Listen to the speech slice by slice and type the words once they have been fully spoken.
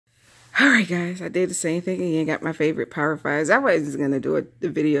Alright guys, I did the same thing again. Got my favorite Power 5's. I wasn't going to do the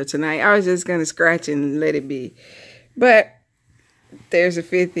video tonight. I was just going to scratch and let it be. But there's a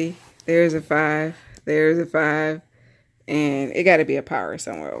 50. There's a 5. There's a 5. And it got to be a power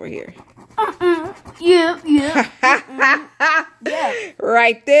somewhere over here. Yeah.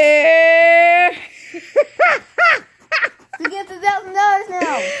 Right there. To get to $1,000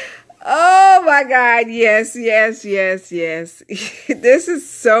 now. Oh my God. Yes. This is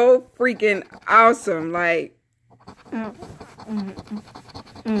so freaking awesome. Like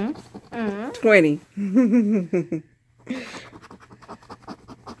 20.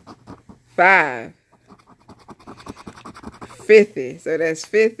 5. 50. So that's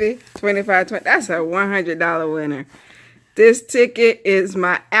 50, 25, 20. That's a $100 winner. This ticket is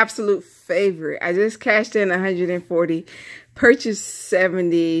my absolute favorite. I just cashed in 140, purchased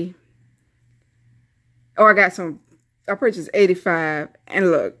 70. Oh, I purchased 85.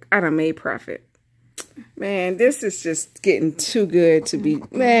 And look, I done made profit. Man, this is just getting too good to be.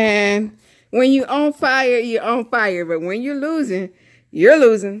 Man, when you on fire, you're on fire. But when you're losing.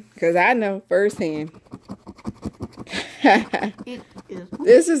 Because I know firsthand.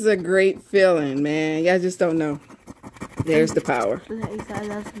 This is a great feeling, man. Y'all just don't know. There's the power.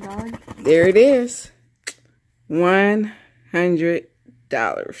 There it is. $100.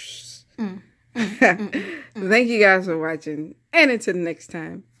 Thank you guys for watching. And until next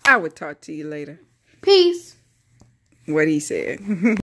time, I will talk to you later. Peace. What he said.